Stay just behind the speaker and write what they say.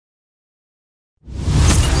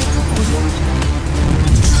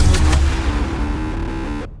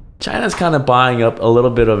China's kind of buying up a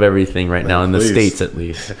little bit of everything right now in the States, at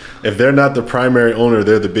least. If they're not the primary owner,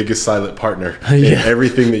 they're the biggest silent partner in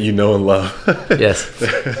everything that you know and love. Yes.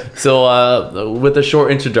 So with a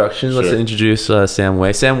short introduction, let's introduce Sam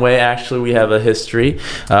Wey. Sam Wey, actually, we have a history.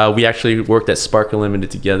 We actually worked at Spark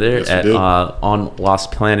Unlimited together on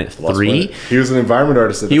Lost Planet 3. He was an environment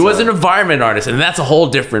artist at the time. He was an environment artist, and that's a whole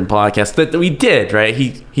different podcast that we did, right?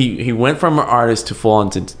 He went from an artist to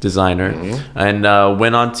full-on designer, and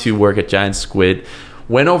went on to work at Giant Squid,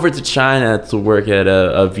 went over to China to work at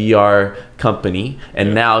a VR company,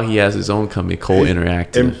 and now he has his own company, Cole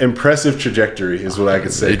Interactive. Impressive trajectory is what I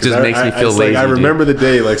could say. It just makes me feel lazy. I remember the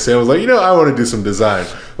day, like Sam was like, I want to do some design.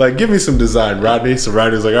 Like, give me some design, Rodney. So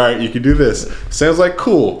Rodney was like, all right, you can do this. Sam's like,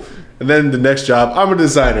 cool. And then the next job, I'm a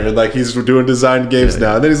designer, and like he's doing design games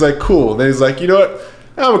now. And then he's like, cool. And then he's like, you know what?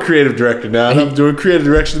 I'm a creative director now, and I'm doing creative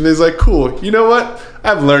direction. And he's like, cool. You know what?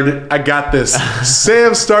 I've learned it. I got this.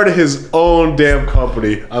 Sam started his own damn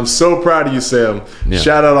company. I'm so proud of you, Sam. Yeah.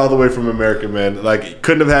 Shout out all the way from America, man. Like, it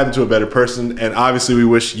couldn't have happened to a better person. And obviously, we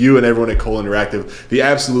wish you and everyone at Cole Interactive the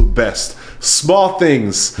absolute best. Small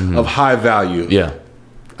things of high value. Yeah.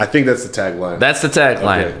 I think that's the tagline. That's the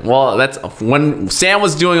tagline. Okay. Well, that's when Sam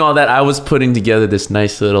was doing all that, I was putting together this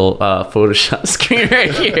nice little Photoshop screen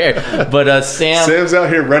right here. But Sam's out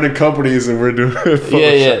here running companies, and we're doing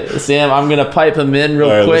Photoshop. Yeah. Sam, I'm gonna pipe him in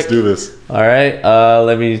real quick. Let's do this. All right.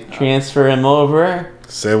 Let me transfer him over.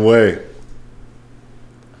 Sam Wey.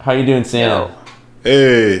 How you doing, Sam?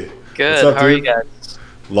 Hey. Good. What's up, How are you guys?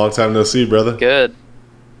 Long time no see, brother. Good.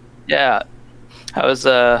 Yeah. How was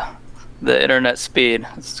the internet speed?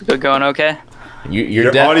 It's going okay?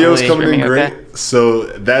 Your audio's coming in great, okay? So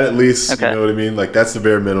that at least, you know what I mean? Like, that's the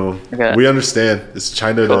bare minimum. Okay. We understand. It's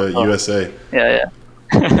China to USA. Yeah.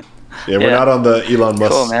 We're not on the Elon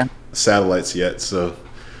Musk satellites yet, so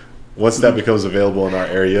once that becomes available in our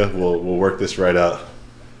area, we'll work this right out.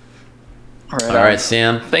 All right,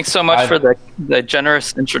 Sam. Thanks so much for the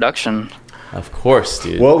generous introduction. Of course,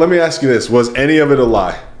 dude. Well, let me ask you this. Was any of it a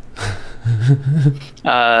lie?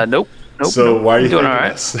 Nope. So why are you doing all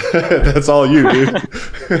right? That's all you, dude.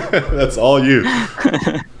 That's all you.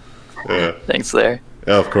 Yeah. Thanks there.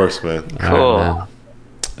 Yeah, of course, man. Cool. Right, man.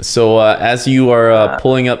 So as you are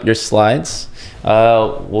pulling up your slides,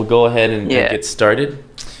 we'll go ahead and get started.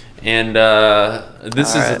 And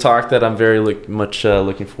this is a talk that I'm very much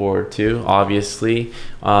looking forward to, obviously.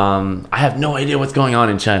 I have no idea what's going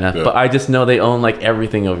on in China, but I just know they own like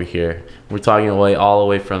everything over here. We're talking all the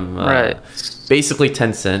way from basically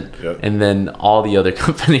Tencent and then all the other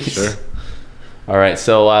companies. Sure. All right,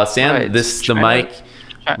 so Sam, the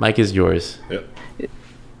mic is yours. Yep.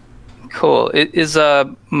 Cool. Is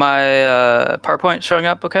my PowerPoint showing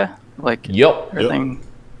up okay? Like, everything? Yep.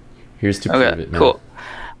 Here's to prove it, man. Cool.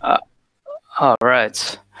 All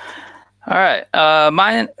right.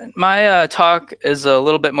 My talk is a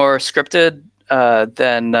little bit more scripted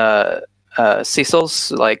than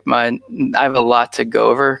Cecil's. Like, I have a lot to go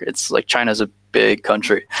over. It's like China's a big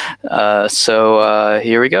country. So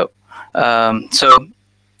here we go. So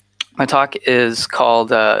my talk is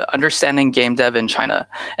called Understanding Game Dev in China,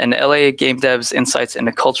 and LA Game Dev's Insights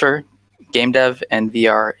into Culture, Game Dev, and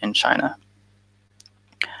VR in China.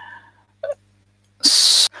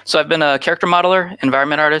 So I've been a character modeler,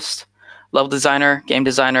 environment artist, level designer, game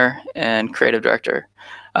designer, and creative director.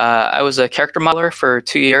 I was a character modeler for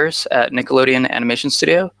 2 years at Nickelodeon Animation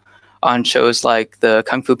Studio on shows like the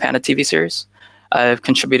Kung Fu Panda TV series. I've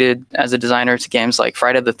contributed as a designer to games like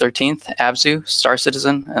Friday the 13th, Abzu, Star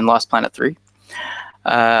Citizen, and Lost Planet 3.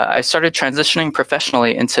 I started transitioning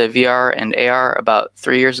professionally into VR and AR about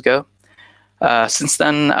 3 years ago. Since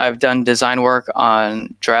then, I've done design work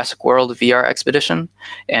on Jurassic World VR Expedition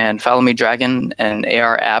and Follow Me Dragon, an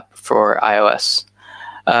AR app for iOS.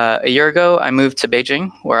 A year ago, I moved to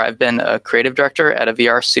Beijing, where I've been a creative director at a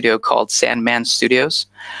VR studio called Sandman Studios.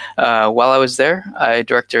 While I was there, I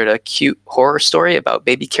directed a cute horror story about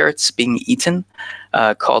baby carrots being eaten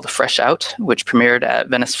called Fresh Out, which premiered at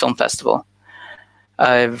Venice Film Festival.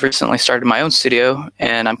 I've recently started my own studio,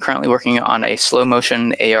 and I'm currently working on a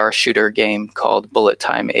slow-motion AR shooter game called Bullet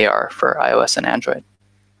Time AR for iOS and Android.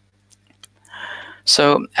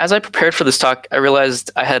 So as I prepared for this talk, I realized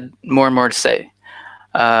I had more and more to say.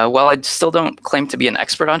 While I still don't claim to be an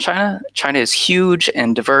expert on China, China is huge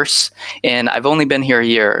and diverse, and I've only been here a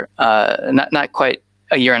year, not quite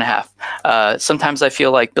a year and a half. Sometimes I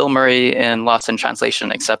feel like Bill Murray in Lost in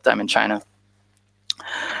Translation, except I'm in China.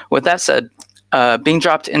 With that said, being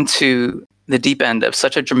dropped into the deep end of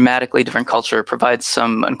such a dramatically different culture provides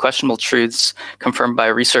some unquestionable truths confirmed by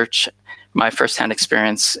research, my firsthand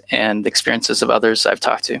experience, and the experiences of others I've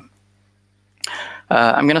talked to.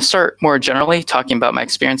 I'm going to start more generally talking about my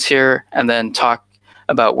experience here and then talk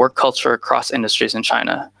about work culture across industries in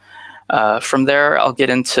China. From there, I'll get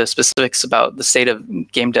into specifics about the state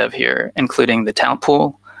of game dev here, including the talent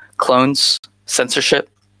pool, clones, censorship,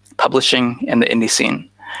 publishing, and the indie scene.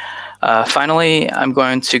 Finally, I'm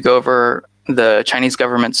going to go over the Chinese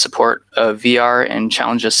government's support of VR and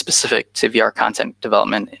challenges specific to VR content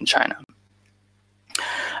development in China.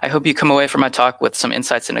 I hope you come away from my talk with some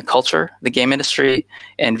insights into culture, the game industry,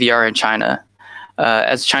 and VR in China.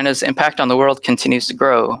 As China's impact on the world continues to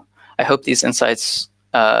grow, I hope these insights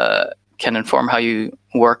can inform how you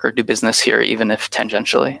work or do business here, even if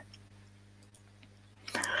tangentially.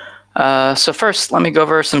 So first, let me go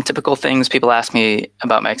over some typical things people ask me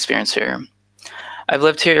about my experience here. I've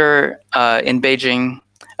lived here in Beijing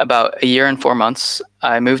about 1 year and 4 months.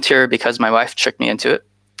 I moved here because my wife tricked me into it,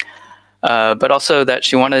 but also that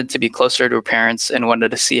she wanted to be closer to her parents and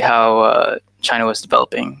wanted to see how China was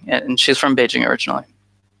developing. And she's from Beijing originally.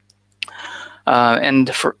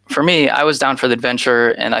 And for me, I was down for the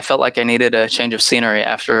adventure, and I felt like I needed a change of scenery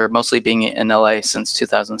after mostly being in LA since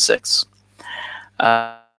 2006.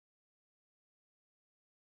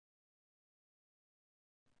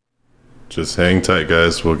 Just hang tight,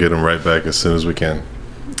 guys. We'll get him right back as soon as we can.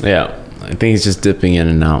 Yeah, I think he's just dipping in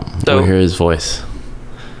and out. So, we'll hear his voice.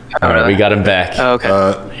 All right, we got him back.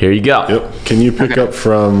 Okay. Here you go. Yep. Can you pick up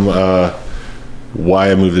from why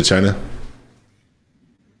I moved to China?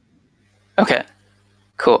 Okay,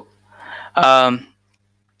 cool.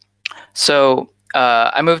 So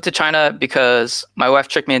I moved to China because my wife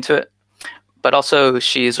tricked me into it, but also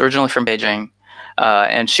she's originally from Beijing,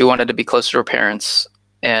 and she wanted to be closer to her parents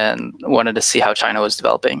and wanted to see how China was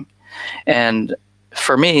developing. And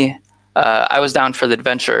for me, I was down for the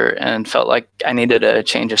adventure and felt like I needed a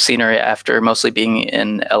change of scenery after mostly being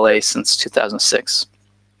in LA since 2006.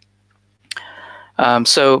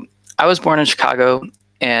 So I was born in Chicago,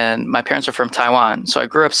 and my parents are from Taiwan, so I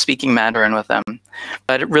grew up speaking Mandarin with them.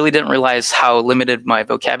 But I really didn't realize how limited my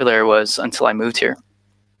vocabulary was until I moved here.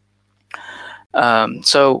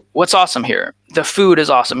 So what's awesome here? The food is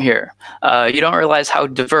awesome here. You don't realize how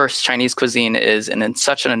diverse Chinese cuisine is in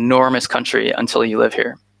such an enormous country until you live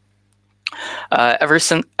here.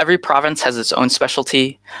 Every province has its own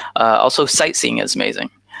specialty. Also, sightseeing is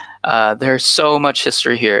amazing. There's so much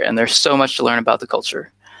history here, and there's so much to learn about the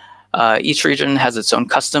culture. Each region has its own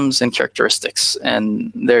customs and characteristics, and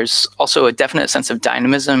there's also a definite sense of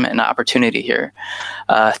dynamism and opportunity here.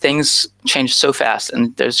 Things change so fast,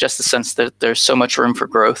 and there's just a sense that there's so much room for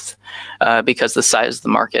growth because the size of the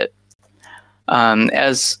market.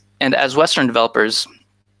 As Western developers,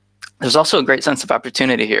 there's also a great sense of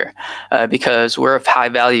opportunity here because we're of high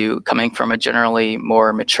value coming from a generally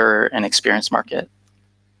more mature and experienced market.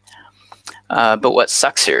 But what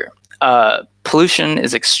sucks here? Pollution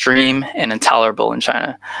is extreme and intolerable in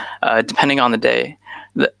China, depending on the day.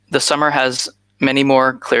 The summer has many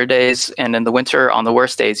more clear days, and in the winter, on the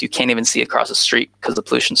worst days, you can't even see across the street because the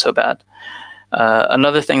pollution's so bad.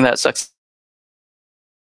 Another thing that sucks.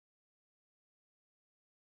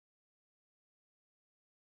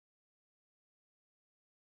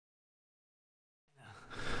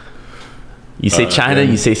 You say China,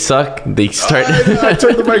 you say suck, they start. I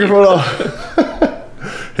turned the microphone off.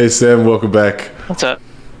 Hey, Sam, welcome back. What's up?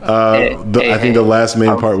 I think the last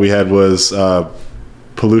main part we had was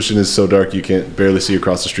pollution is so dark you can't barely see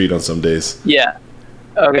across the street on some days. Yeah.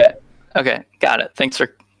 Okay. Got it. Thanks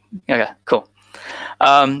for. Okay. Cool.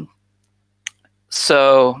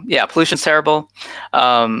 So yeah, pollution's terrible.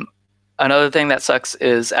 Another thing that sucks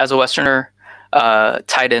is as a Westerner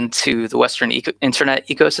tied into the Western internet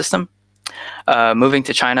ecosystem, moving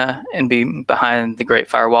to China and being behind the Great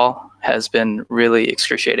Firewall has been really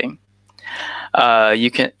excruciating.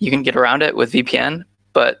 You can get around it with VPN,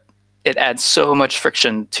 but it adds so much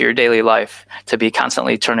friction to your daily life to be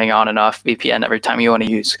constantly turning on and off VPN every time you want to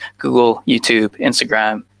use Google, YouTube,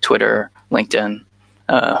 Instagram, Twitter, LinkedIn,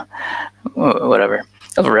 whatever,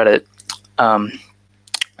 Reddit.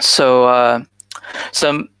 So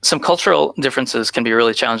some cultural differences can be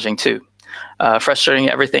really challenging too. Frustrating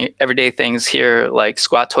everyday things here like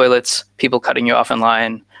squat toilets, people cutting you off in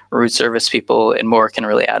line, rude service people, and more can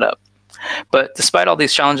really add up. But despite all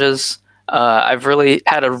these challenges, I've really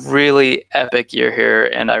had a really epic year here,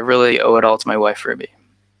 and I really owe it all to my wife, Ruby.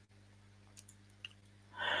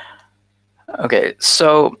 Okay,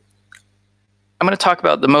 so I'm going to talk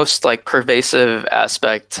about the most pervasive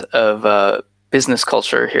aspect of business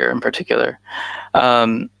culture here in particular.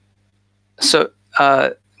 One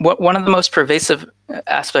of the most pervasive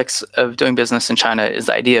aspects of doing business in China is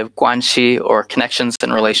the idea of guanxi, or connections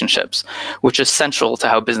and relationships, which is central to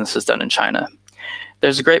how business is done in China.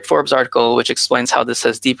 There's a great Forbes article which explains how this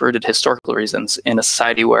has deep-rooted historical reasons in a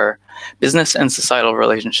society where business and societal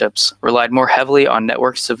relationships relied more heavily on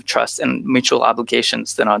networks of trust and mutual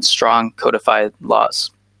obligations than on strong codified laws.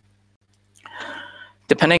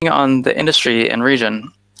 Depending on the industry and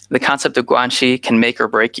region, the concept of guanxi can make or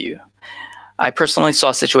break you. I personally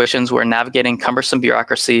saw situations where navigating cumbersome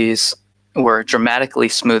bureaucracies were dramatically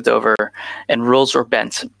smoothed over and rules were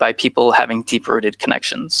bent by people having deep-rooted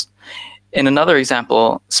connections. In another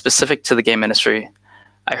example, specific to the game industry,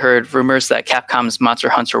 I heard rumors that Capcom's Monster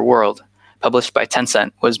Hunter World, published by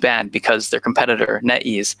Tencent, was banned because their competitor,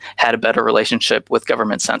 NetEase, had a better relationship with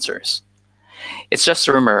government censors. It's just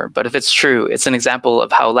a rumor, but if it's true, it's an example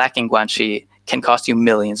of how lacking guanxi can cost you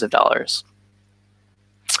millions of dollars.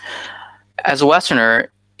 As a Westerner,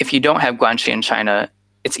 if you don't have guanxi in China,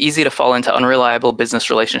 it's easy to fall into unreliable business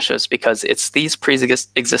relationships because it's these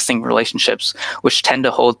pre-existing relationships which tend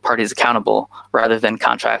to hold parties accountable rather than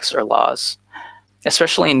contracts or laws.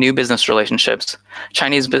 Especially in new business relationships,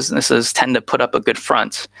 Chinese businesses tend to put up a good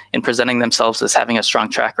front in presenting themselves as having a strong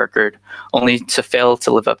track record, only to fail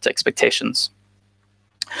to live up to expectations.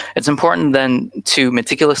 It's important then to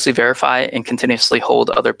meticulously verify and continuously hold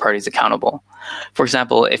other parties accountable. For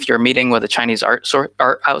example, if you're meeting with a Chinese art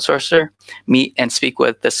outsourcer, meet and speak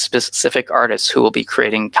with the specific artists who will be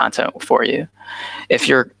creating content for you. If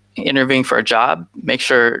you're interviewing for a job, make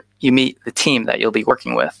sure you meet the team that you'll be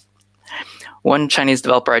working with. One Chinese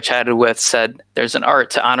developer I chatted with said, "There's an art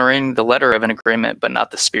to honoring the letter of an agreement, but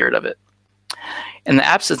not the spirit of it." In the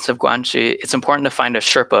absence of guanxi, it's important to find a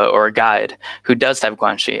Sherpa or a guide who does have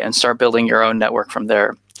guanxi and start building your own network from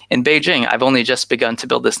there. In Beijing, I've only just begun to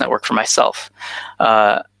build this network for myself.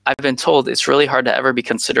 I've been told it's really hard to ever be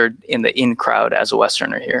considered in the in crowd as a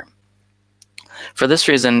Westerner here. For this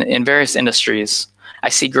reason, in various industries, I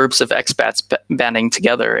see groups of expats banding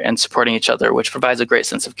together and supporting each other, which provides a great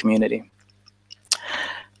sense of community.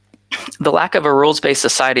 The lack of a rules-based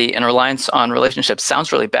society and reliance on relationships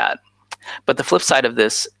sounds really bad. But the flip side of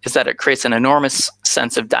this is that it creates an enormous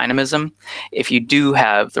sense of dynamism if you do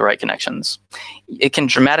have the right connections. It can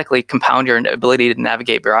dramatically compound your ability to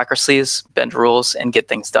navigate bureaucracies, bend rules, and get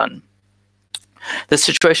things done. This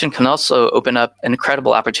situation can also open up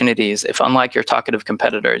incredible opportunities if, unlike your talkative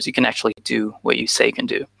competitors, you can actually do what you say you can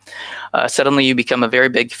do. Suddenly, you become a very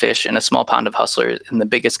big fish in a small pond of hustlers in the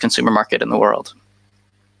biggest consumer market in the world.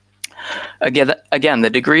 Again, the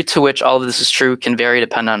degree to which all of this is true can vary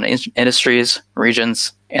depending on industries,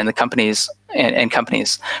 regions, and the companies and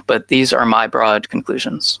companies, but these are my broad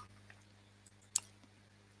conclusions.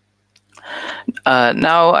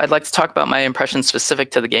 Now, I'd like to talk about my impressions specific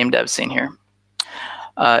to the game dev scene here.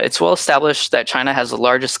 It's well established that China has the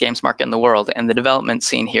largest games market in the world, and the development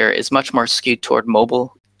scene here is much more skewed toward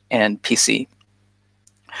mobile and PC.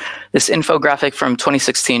 This infographic from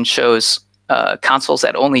 2016 shows consoles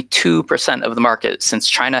at only 2% of the market, since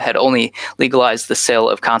China had only legalized the sale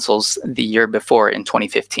of consoles the year before in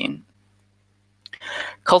 2015.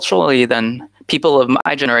 Culturally, then, people of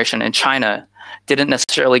my generation in China didn't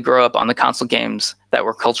necessarily grow up on the console games that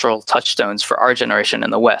were cultural touchstones for our generation in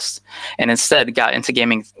the West, and instead got into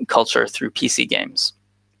gaming culture through PC games.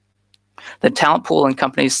 The talent pool and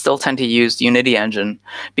companies still tend to use the Unity engine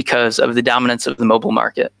because of the dominance of the mobile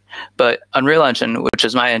market. But Unreal Engine, which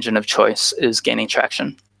is my engine of choice, is gaining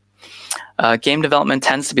traction. Game development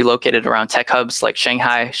tends to be located around tech hubs like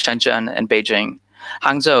Shanghai, Shenzhen, and Beijing.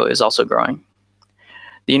 Hangzhou is also growing.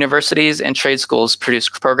 The universities and trade schools produce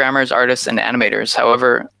programmers, artists, and animators.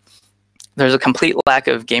 However, there's a complete lack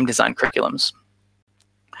of game design curriculums.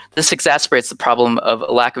 This exacerbates the problem of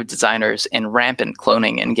a lack of designers and rampant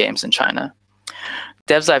cloning in games in China.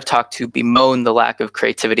 Devs I've talked to bemoan the lack of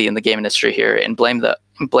creativity in the game industry here and blame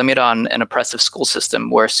it on an oppressive school system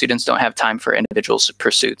where students don't have time for individual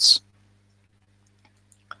pursuits.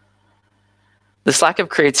 This lack of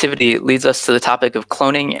creativity leads us to the topic of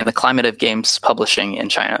cloning and the climate of games publishing in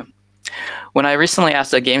China. When I recently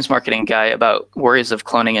asked a games marketing guy about worries of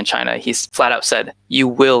cloning in China, he flat out said, "You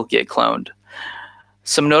will get cloned."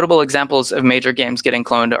 Some notable examples of major games getting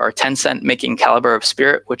cloned are Tencent making Caliber of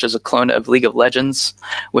Spirit, which is a clone of League of Legends,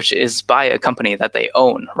 which is by a company that they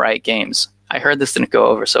own, Riot Games. I heard this didn't go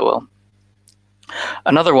over so well.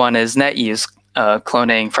 Another one is NetEase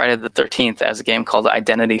cloning Friday the 13th as a game called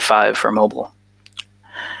Identity V for mobile.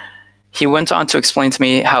 He went on to explain to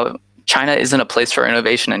me how China isn't a place for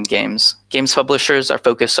innovation in games. Games publishers are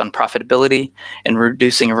focused on profitability and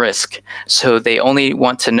reducing risk, so they only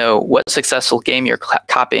want to know what successful game you're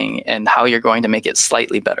copying and how you're going to make it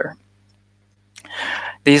slightly better.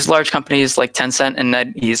 These large companies like Tencent and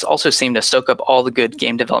NetEase also seem to soak up all the good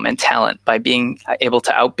game development talent by being able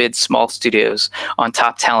to outbid small studios on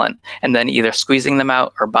top talent and then either squeezing them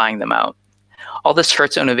out or buying them out. All this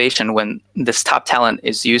hurts innovation when this top talent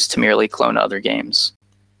is used to merely clone other games.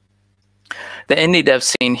 The indie dev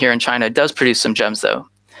scene here in China does produce some gems, though.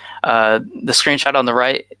 The screenshot on the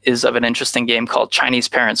right is of an interesting game called Chinese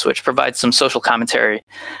Parents, which provides some social commentary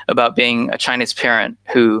about being a Chinese parent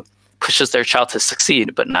who pushes their child to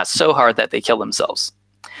succeed, but not so hard that they kill themselves.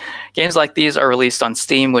 Games like these are released on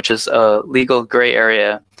Steam, which is a legal gray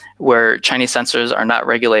area where Chinese censors are not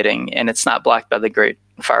regulating, and it's not blocked by the Great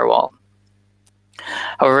Firewall.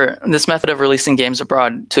 However, this method of releasing games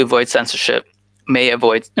abroad to avoid censorship may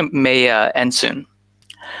end soon.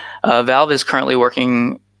 Valve is currently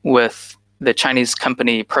working with the Chinese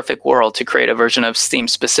company Perfect World to create a version of Steam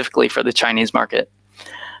specifically for the Chinese market.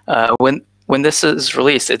 When this is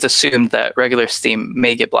released, it's assumed that regular Steam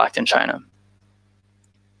may get blocked in China.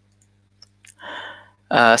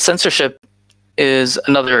 Censorship is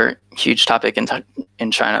another huge topic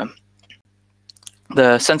in China.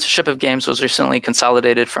 The censorship of games was recently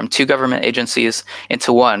consolidated from 2 government agencies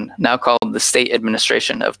into one, now called the State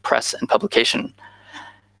Administration of Press and Publication.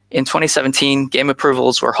 In 2017, game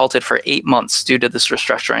approvals were halted for 8 months due to this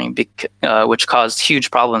restructuring, which caused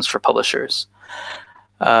huge problems for publishers.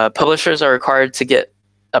 Publishers are required to get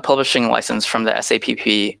a publishing license from the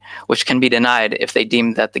SAPP, which can be denied if they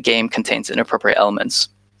deem that the game contains inappropriate elements.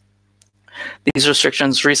 These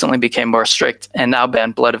restrictions recently became more strict and now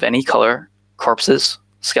ban blood of any color, corpses,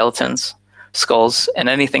 skeletons, skulls, and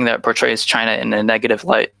anything that portrays China in a negative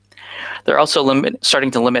light. They're also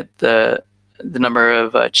starting to limit the number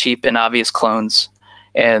of cheap and obvious clones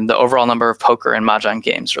and the overall number of poker and mahjong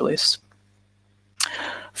games released.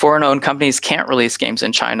 Foreign-owned companies can't release games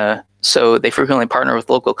in China, so they frequently partner with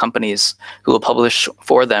local companies who will publish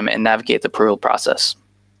for them and navigate the approval process.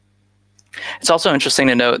 It's also interesting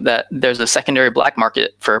to note that there's a secondary black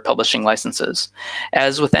market for publishing licenses.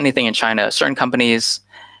 As with anything in China, certain companies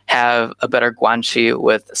have a better guanxi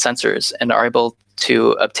with censors and are able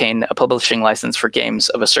to obtain a publishing license for games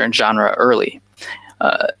of a certain genre early.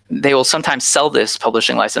 They will sometimes sell this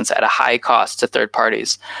publishing license at a high cost to third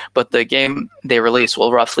parties, but the game they release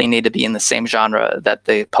will roughly need to be in the same genre that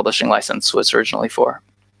the publishing license was originally for.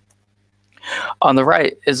 On the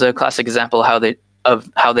right is a classic example of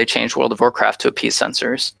how they changed World of Warcraft to appease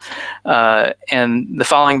censors. And the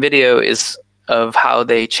following video is of how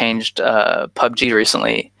they changed PUBG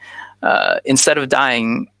recently. Instead of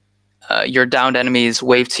dying, your downed enemies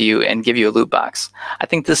wave to you and give you a loot box. I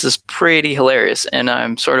think this is pretty hilarious, and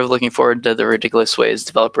I'm sort of looking forward to the ridiculous ways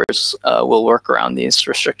developers will work around these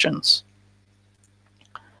restrictions.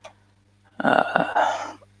 Are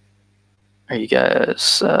you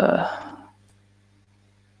guys...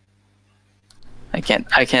 I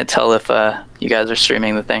can't tell if you guys are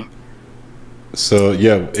streaming the thing. So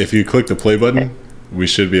yeah, if you click the play button, we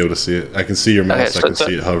should be able to see it. I can see your mouse. I can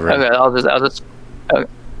see it hovering.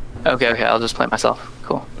 Okay, I'll just play it myself.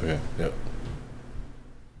 Cool. Okay. Yep.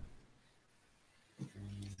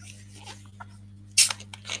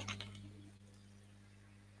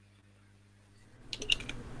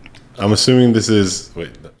 I'm assuming this is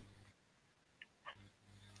wait.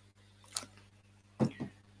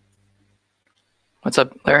 What's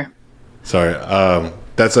up, Larry? Sorry,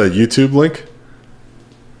 that's a YouTube link?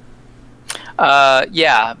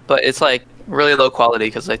 Yeah, but it's like really low quality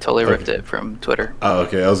because I totally ripped it from Twitter. Oh,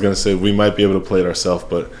 okay. I was going to say we might be able to play it ourselves,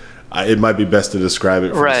 but it might be best to describe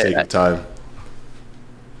it for the sake of time.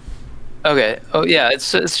 Okay. Oh, yeah,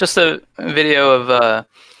 it's just a video of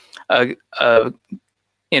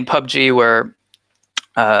in PUBG where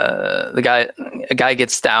a guy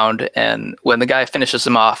gets downed, and when the guy finishes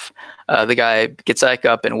him off, the guy gets back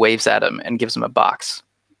up and waves at him and gives him a box.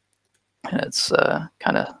 And it's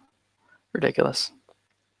kind of ridiculous.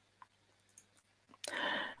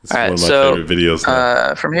 It's one of my favorite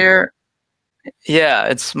videos. From here, yeah,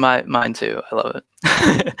 it's mine too. I love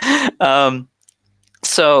it.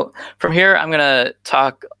 So from here, I'm gonna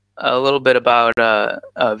talk a little bit about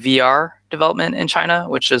VR development in China,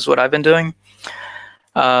 which is what I've been doing.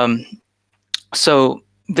 So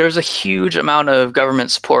there's a huge amount of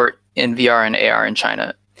government support in VR and AR in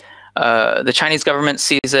China. The Chinese government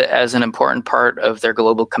sees it as an important part of their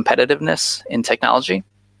global competitiveness in technology.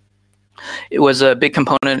 It was a big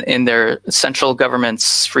component in their central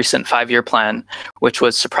government's recent 5-year plan, which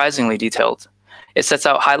was surprisingly detailed. It sets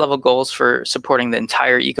out high-level goals for supporting the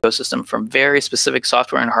entire ecosystem, from very specific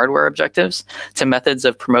software and hardware objectives to methods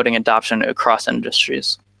of promoting adoption across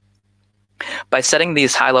industries. By setting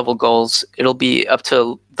these high-level goals, it'll be up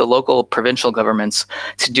to the local provincial governments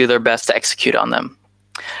to do their best to execute on them.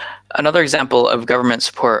 Another example of government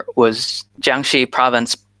support was Jiangxi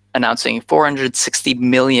province announcing 460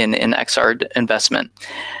 million in XR investment,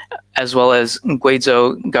 as well as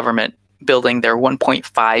Guizhou government building their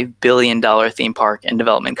 $1.5 billion theme park and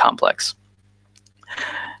development complex.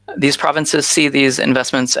 These provinces see these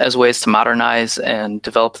investments as ways to modernize and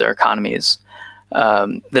develop their economies.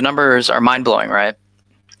 The numbers are mind-blowing, right?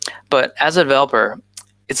 But as a developer,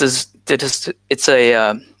 it's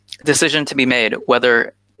a decision to be made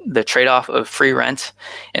whether the trade-off of free rent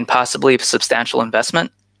and possibly substantial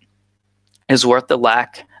investment is worth the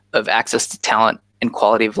lack of access to talent and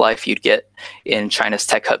quality of life you'd get in China's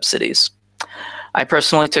tech hub cities. I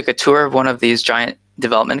personally took a tour of one of these giant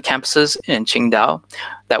development campuses in Qingdao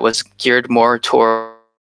that was geared more toward...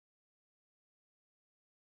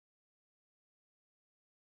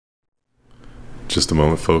 Just a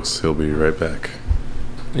moment, folks. He'll be right back.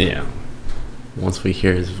 Yeah. Once we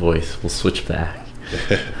hear his voice, we'll switch back.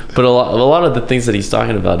 But a lot of the things that he's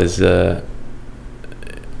talking about is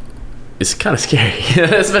it's kind of scary,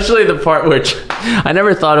 especially the part which I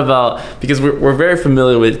never thought about, because we're very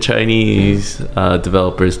familiar with Chinese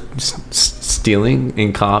developers stealing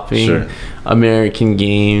and copying American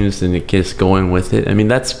games and just going with it. I mean,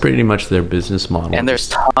 that's pretty much their business model. And there's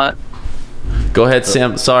ton. Go ahead,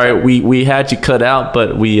 Sam. Sorry, we had you cut out,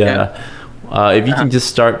 but if you can just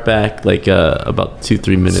start back like about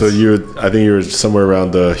 2-3 minutes. So I think you were somewhere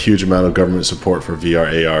around the huge amount of government support for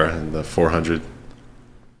VR AR and the 400.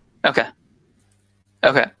 Okay.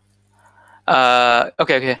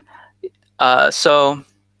 So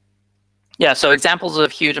examples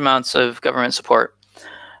of huge amounts of government support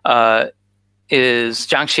is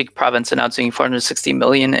Jiangxi province announcing 460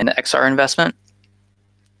 million in XR investment,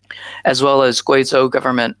 as well as Guizhou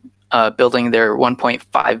government building their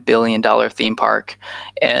 $1.5 billion theme park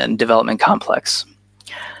and development complex.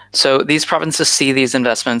 So these provinces see these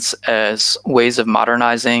investments as ways of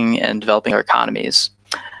modernizing and developing their economies.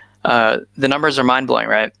 The numbers are mind-blowing,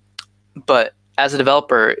 right? But as a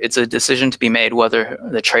developer, it's a decision to be made whether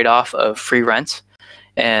the trade-off of free rent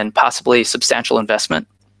and possibly substantial investment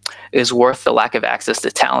is worth the lack of access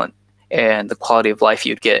to talent and the quality of life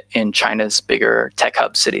you'd get in China's bigger tech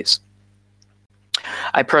hub cities.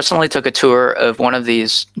 I personally took a tour of one of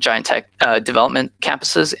these giant tech development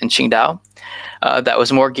campuses in Qingdao that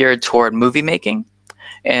was more geared toward movie making,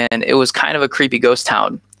 and it was kind of a creepy ghost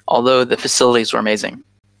town, although the facilities were amazing.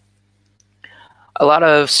 A lot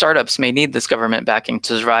of startups may need this government backing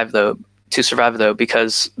to survive though,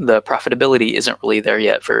 because the profitability isn't really there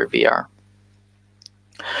yet for VR.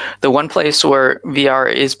 The one place where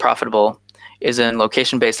VR is profitable is in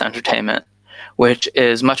location-based entertainment, which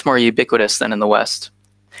is much more ubiquitous than in the West.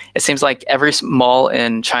 It seems like every mall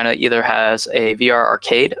in China either has a VR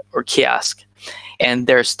arcade or kiosk, and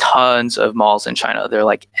there's tons of malls in China. They're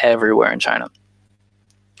like everywhere in China.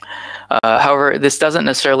 However, this doesn't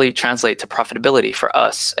necessarily translate to profitability for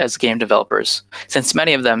us as game developers, since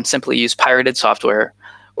many of them simply use pirated software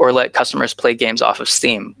or let customers play games off of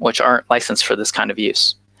Steam, which aren't licensed for this kind of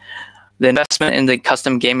use. The investment in the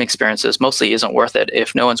custom game experiences mostly isn't worth it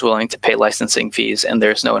if no one's willing to pay licensing fees and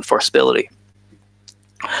there's no enforceability.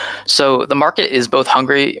 So the market is both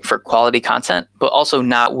hungry for quality content, but also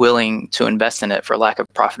not willing to invest in it for lack of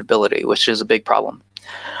profitability, which is a big problem.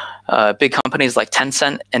 Big companies like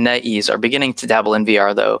Tencent and NetEase are beginning to dabble in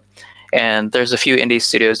VR, though, and there's a few indie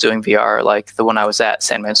studios doing VR, like the one I was at,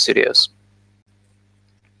 Sandman Studios.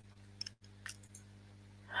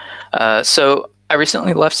 So I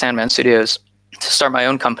recently left Sandman Studios to start my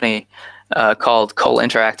own company called Cole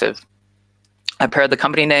Interactive. I paired the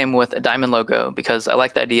company name with a diamond logo because I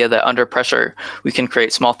like the idea that under pressure, we can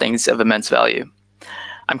create small things of immense value.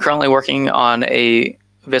 I'm currently working on a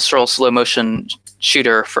visceral slow motion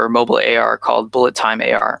shooter for mobile AR called Bullet Time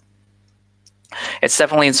AR. It's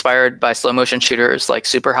definitely inspired by slow motion shooters like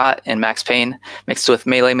Superhot and Max Payne, mixed with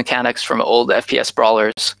melee mechanics from old FPS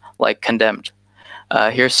brawlers like Condemned.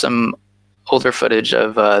 Here's some older footage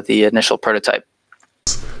of the initial prototype.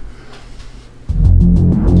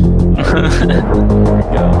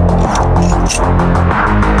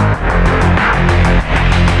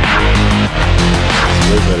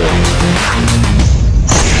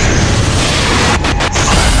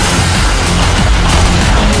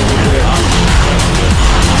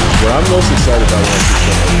 What I'm most excited about when I see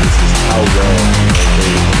stuff like this is how well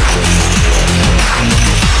they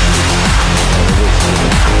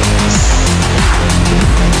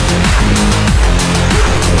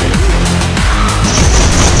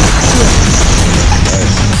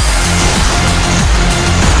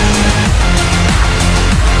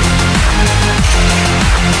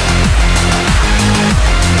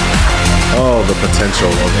potential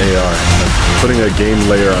of AR, like putting a game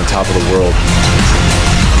layer on top of the world.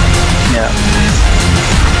 Yeah.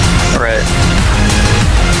 Right.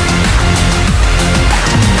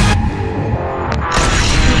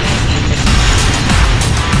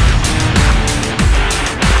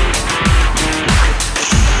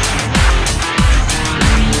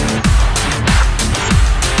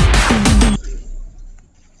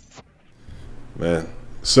 Man.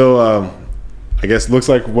 So, I guess looks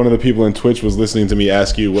like one of the people in Twitch was listening to me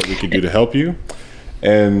ask you what we could do to help you.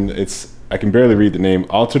 And I can barely read the name.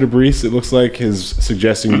 Alter Breeze, it looks like, is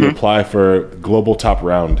suggesting you apply for Global Top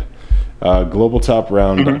Round.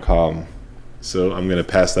 GlobalTopRound.com. So I'm going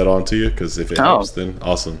to pass that on to you, because if it helps, then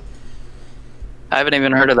awesome. I haven't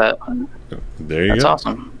even heard of that. There you go. That's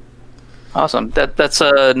awesome. Awesome. That's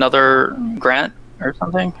another grant or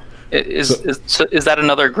something? Is that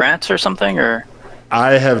another grant or something, or?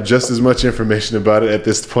 I have just as much information about it at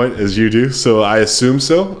this point as you do, so I assume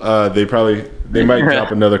so. They might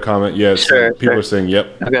drop another comment. Yeah, sure, people are saying,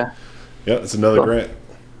 "Yep, okay, yeah, it's another grant."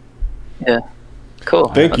 Yeah, cool.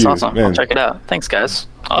 That's you, awesome. man. I'll check it out. Thanks, guys.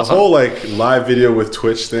 Awesome. The whole live video with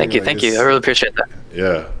Twitch thing. Thank you. I really appreciate that.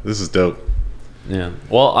 Yeah, this is dope. Yeah.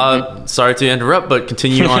 Well, sorry to interrupt, but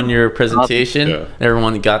continue on your presentation. Yeah.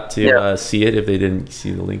 Everyone got to see it if they didn't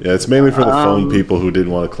see the link. Yeah, it's mainly for the phone people who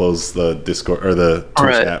didn't want to close the Discord or the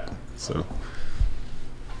Twitch app. So.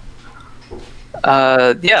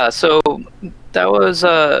 Yeah. So that was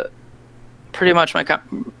pretty much my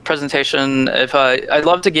presentation. I'd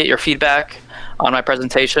love to get your feedback on my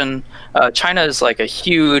presentation. China is like a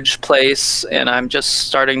huge place, and I'm just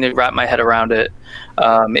starting to wrap my head around it.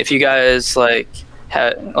 If you guys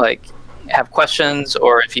have questions,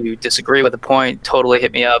 or if you disagree with the point, totally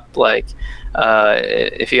hit me up.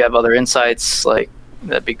 If you have other insights,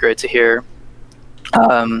 that'd be great to hear.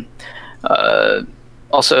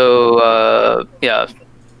 Also,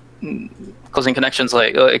 closing connections,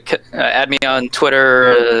 add me on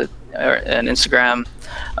Twitter and Instagram.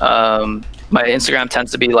 My Instagram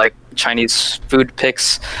tends to be Chinese food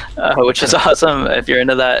pics, which is awesome if you're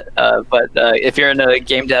into that. But if you're into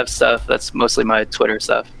game dev stuff, that's mostly my Twitter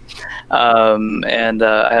stuff. And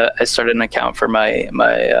I started an account for my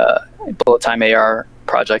Bullet Time AR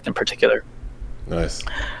project in particular. Nice.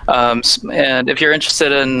 And if you're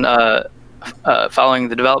interested in following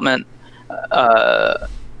the development,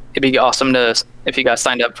 it'd be awesome if you guys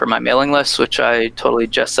signed up for my mailing list, which I totally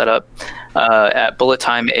just set up at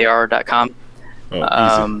bullettimear.com.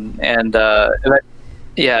 And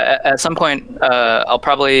at some point I'll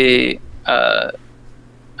probably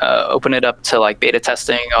open it up to beta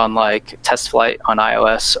testing on Test Flight on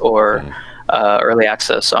iOS, or early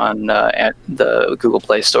access on the Google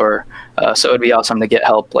Play Store. So it'd be awesome to get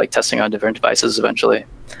help testing on different devices eventually,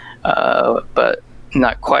 but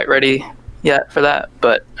not quite ready yet for that.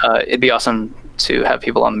 But it'd be awesome to have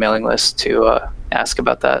people on the mailing list to ask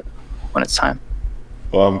about that when it's time.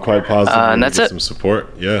 Well, I'm quite positive and we'll that's get it. some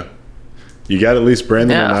support. Yeah, you got at least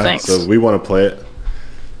Brandon and I, thanks. so we want to play it.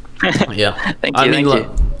 Yeah, thank you.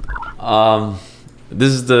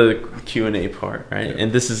 This is the Q&A part, right? Yeah.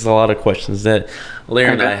 And this is a lot of questions that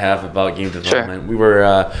Larry and I have about game development. Sure. We were,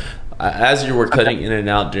 as you were cutting in and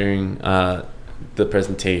out during the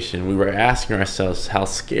presentation, we were asking ourselves how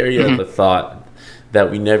scary of a thought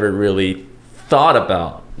that we never really thought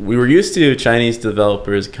about. We were used to Chinese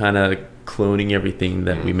developers kind of cloning everything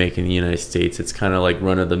that we make in the United States. It's kind of like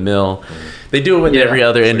run-of-the-mill. They do it with every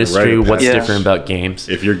other industry. What's different about games?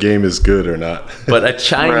 If your game is good or not. But a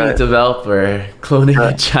Chinese developer cloning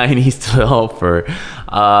a Chinese developer,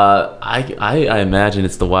 I imagine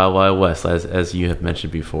it's the wild, wild west, as you have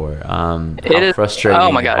mentioned before. It is frustrating.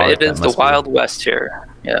 Oh my god, it is the wild west here.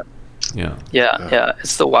 Yeah.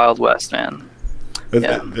 It's the wild west, man.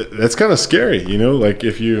 That's kind of scary,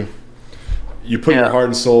 if you put your heart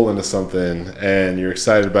and soul into something and you're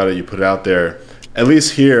excited about it, you put it out there. At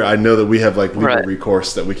least here, I know that we have legal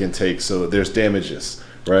recourse that we can take, so there's damages,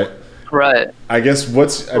 right? Right. I guess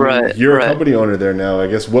you're a company owner there now. I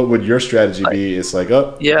guess what would your strategy be? It's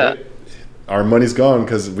our money's gone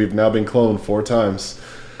because we've now been cloned 4 times.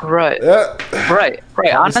 Right. Right.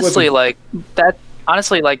 Honestly,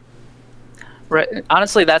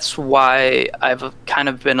 that's why I've kind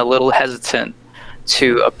of been a little hesitant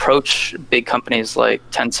to approach big companies like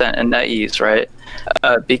Tencent and NetEase, right?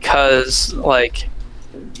 Because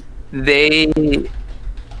they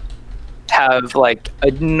have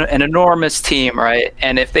an enormous team, right?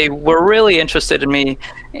 And if they were really interested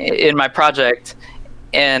in my project,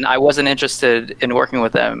 and I wasn't interested in working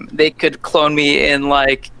with them, they could clone me in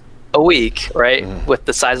a week, right? With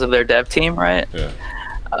the size of their dev team, right? Yeah.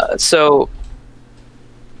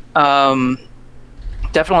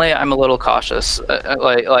 definitely I'm a little cautious.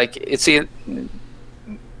 Like it's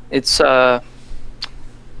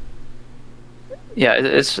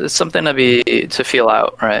something to feel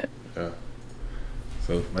out, right? Yeah.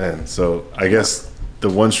 So I guess the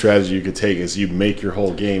one strategy you could take is you make your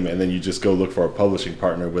whole game and then you just go look for a publishing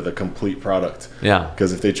partner with a complete product. Yeah.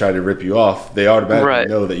 Because if they try to rip you off, they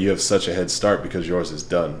automatically know that you have such a head start because yours is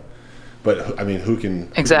done. But I mean, who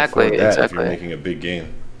can afford that if you're making a big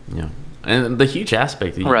game? Yeah. And the huge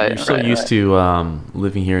aspect, you're so used to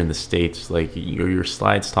living here in the States, like your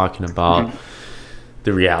slides talking about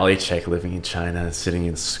the reality check living in China, sitting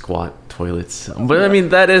in squat toilets. But I mean,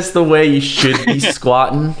 that is the way you should be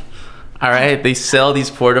squatting. All right, they sell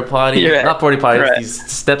these porta potties, not porta potties,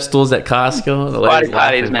 these step stools at Costco. Potty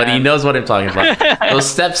potties, man. But he knows what I'm talking about. Those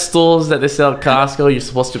step stools that they sell at Costco, you're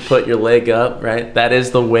supposed to put your leg up, right? That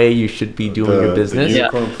is the way you should be doing your business. The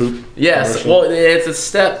unicorn poop. Yes, well, it's a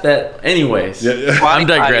step that, anyways. I'm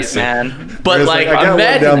digressing, man. But like,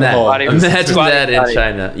 imagine that. Imagine that in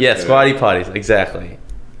China. Yeah, squatty potties, exactly.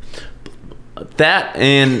 That,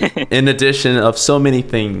 and in addition of so many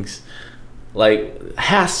things, like,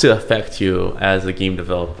 has to affect you as a game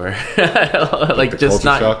developer. Like just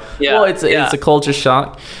not shock. Well, it's a culture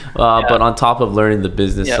shock, but on top of learning the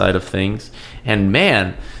business side of things, and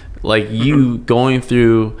man, like you going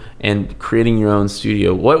through and creating your own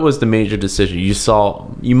studio, what was the major decision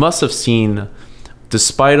you must have seen,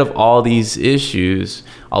 despite of all these issues,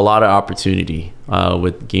 a lot of opportunity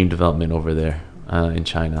with game development over there in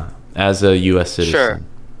China as a US citizen.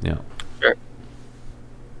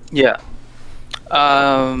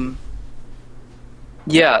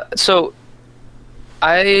 So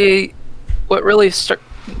what really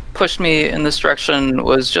pushed me in this direction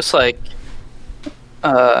was just like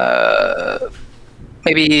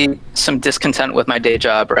maybe some discontent with my day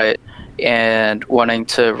job, right? And wanting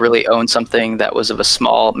to really own something that was of a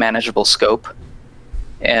small, manageable scope.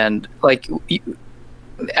 And like,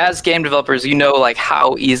 as game developers, like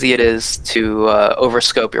how easy it is to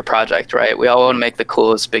overscope your project, right? We all want to make the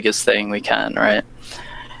coolest, biggest thing we can, right?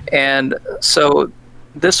 And so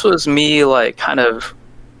this was me like kind of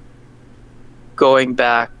going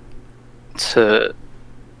back to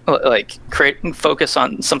like focus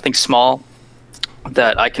on something small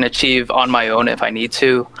that I can achieve on my own if I need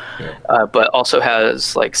to, but also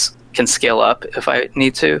has like can scale up if I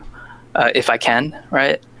need to, if I can,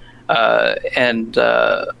 right? And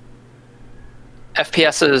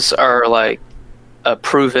FPSs are like a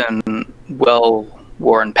proven,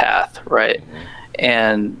 well-worn path, right?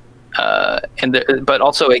 And but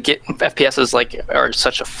also FPS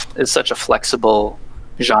is such a flexible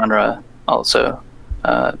genre also,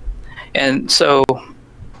 and so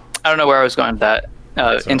I don't know where I was going with that.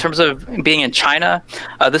 In terms of being in China,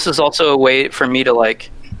 this is also a way for me to like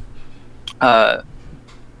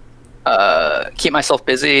keep myself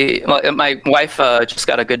busy. My wife just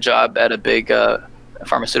got a good job at a big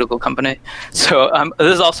pharmaceutical company, so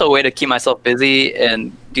this is also a way to keep myself busy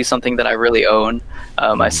and do something that I really own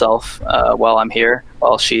myself while I'm here,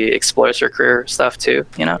 while she explores her career stuff too.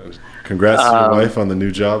 Congrats to your wife on the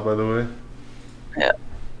new job, by the way.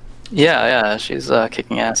 Yeah, she's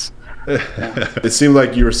kicking ass. It seemed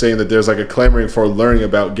like you were saying that there's like a clamoring for learning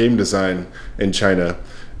about game design in China.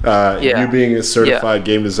 You being a certified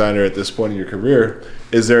game designer at this point in your career,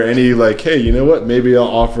 is there any like, hey, you know what, maybe I'll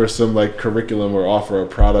offer some like curriculum or offer a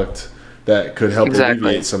product that could help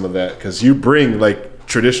alleviate some of that, because you bring like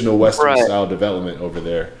traditional Western style development over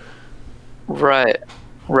there. Right.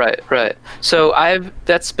 So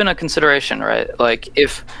that's been a consideration, right? Like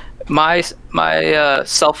if my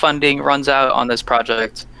self-funding runs out on this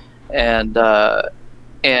project and I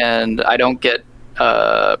don't get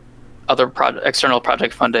other external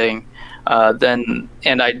project funding, then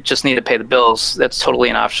and I just need to pay the bills, that's totally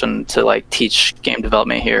an option to like teach game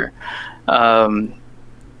development here.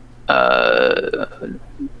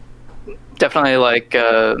 Definitely like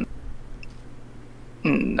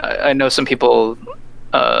I know some people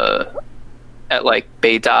at like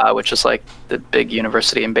Beida, which is like the big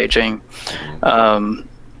university in Beijing,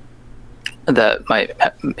 that might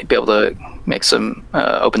be able to make some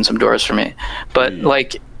open some doors for me. But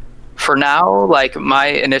like for now, like my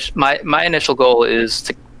initial goal is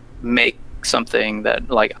to make something that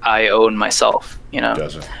like I own myself,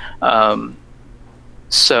 Gotcha.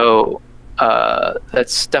 So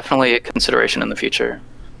that's definitely a consideration in the future.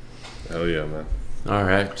 Hell yeah, man. All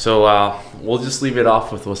right, so we'll just leave it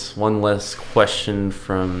off with one last question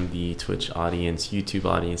from the Twitch audience, YouTube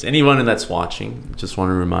audience, anyone that's watching. Just want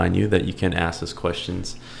to remind you that you can ask us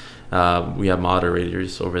questions. We have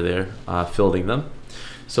moderators over there fielding them.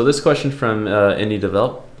 So this question from Indie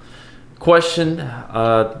Develop: question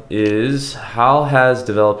is, how has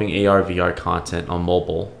developing AR VR content on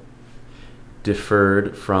mobile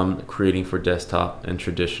differed from creating for desktop and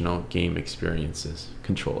traditional game experiences?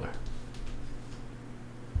 Controller.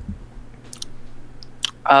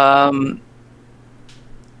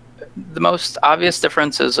 The most obvious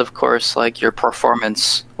difference is, of course, like your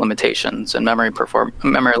performance limitations and memory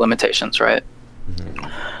limitations, right?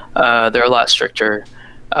 Mm-hmm. They're a lot stricter.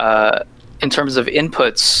 In terms of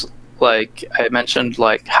inputs, like I mentioned,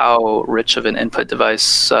 like how rich of an input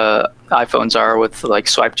device iPhones are with like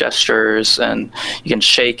swipe gestures, and you can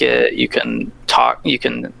shake it, you can talk, you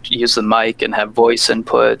can use the mic and have voice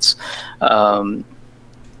inputs.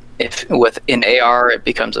 If in AR it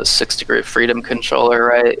becomes a 6-degree of freedom controller,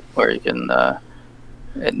 right, where you can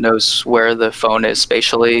it knows where the phone is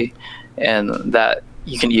spatially, and that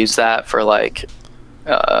you can use that for like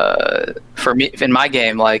for me in my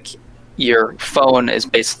game, like your phone is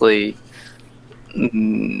basically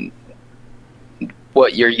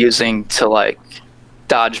what you're using to like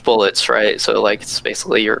dodge bullets, right? So like it's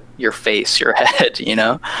basically your face, your head, you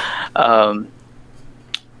know,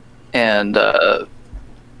 and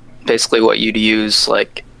basically what you'd use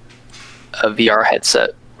like a VR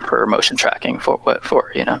headset for motion tracking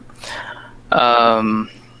for, you know.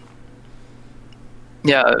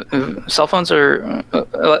 Yeah, cell phones are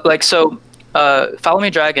like, so Follow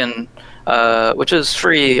Me Dragon, which is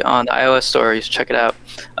free on the iOS store, you should check it out.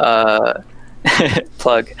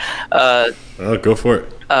 Plug. Go for it.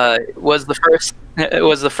 Was the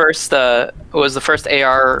first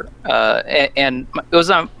AR, and it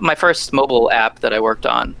was my first mobile app that I worked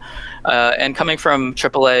on. And coming from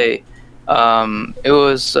AAA, it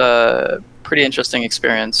was a pretty interesting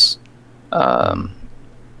experience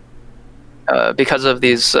because of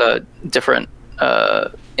these different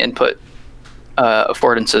input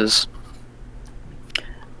affordances.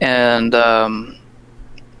 And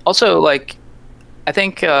also, like, I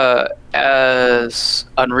think as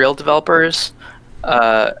Unreal developers,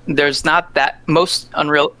 there's not that most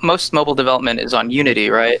mobile development is on Unity,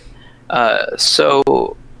 right?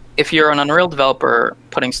 So if you're an Unreal developer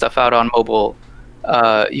putting stuff out on mobile,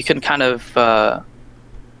 you can kind of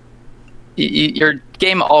your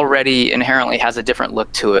game already inherently has a different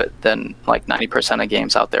look to it than like 90% of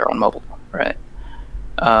games out there on mobile, right?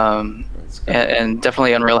 And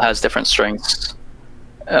definitely Unreal has different strengths.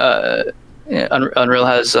 Unreal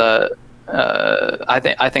has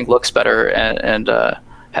I think looks better and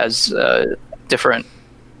has different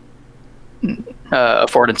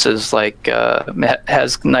affordances, like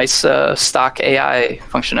has nice stock AI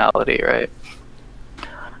functionality, right?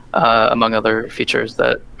 Among other features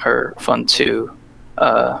that are fun to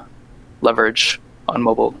leverage on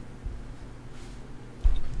mobile.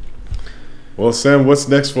 Well, Sam, what's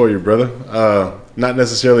next for you, brother? Not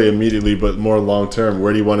necessarily immediately, but more long term.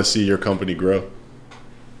 Where do you want to see your company grow?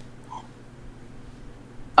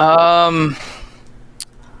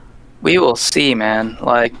 We will see, man.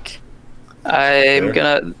 Like,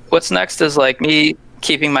 what's next is like me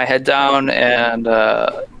keeping my head down and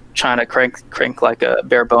trying to crank like a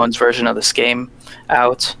bare bones version of this game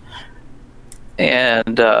out,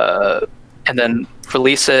 and then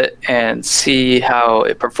release it and see how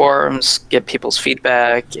it performs, get people's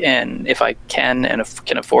feedback, and if I can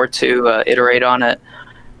afford to iterate on it,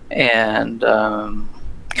 and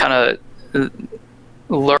kind of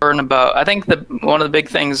learn about. I think one of the big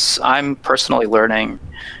things I'm personally learning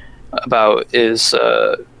about is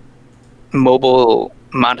mobile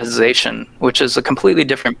monetization, which is a completely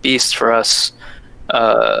different beast for us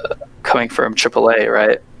coming from AAA,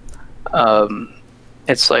 right?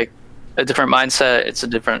 It's like a different mindset. It's a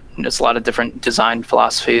lot of different design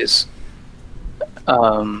philosophies. It's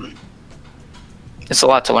a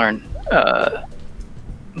lot to learn,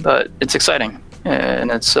 but it's exciting,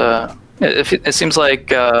 and it seems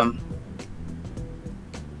like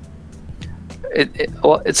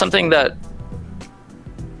it's something that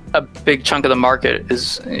a big chunk of the market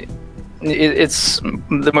is. It's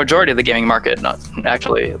the majority of the gaming market, not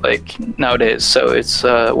actually, like nowadays. So it's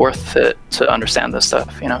worth it to understand this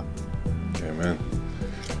stuff, you know. Yeah, man.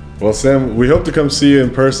 Well, Sam, we hope to come see you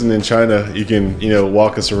in person in China. You can,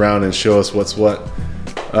 walk us around and show us what's what.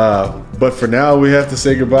 But for now, we have to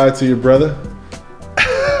say goodbye to your brother.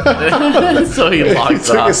 So he logs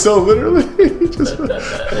off. Took it so literally.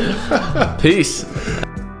 Peace.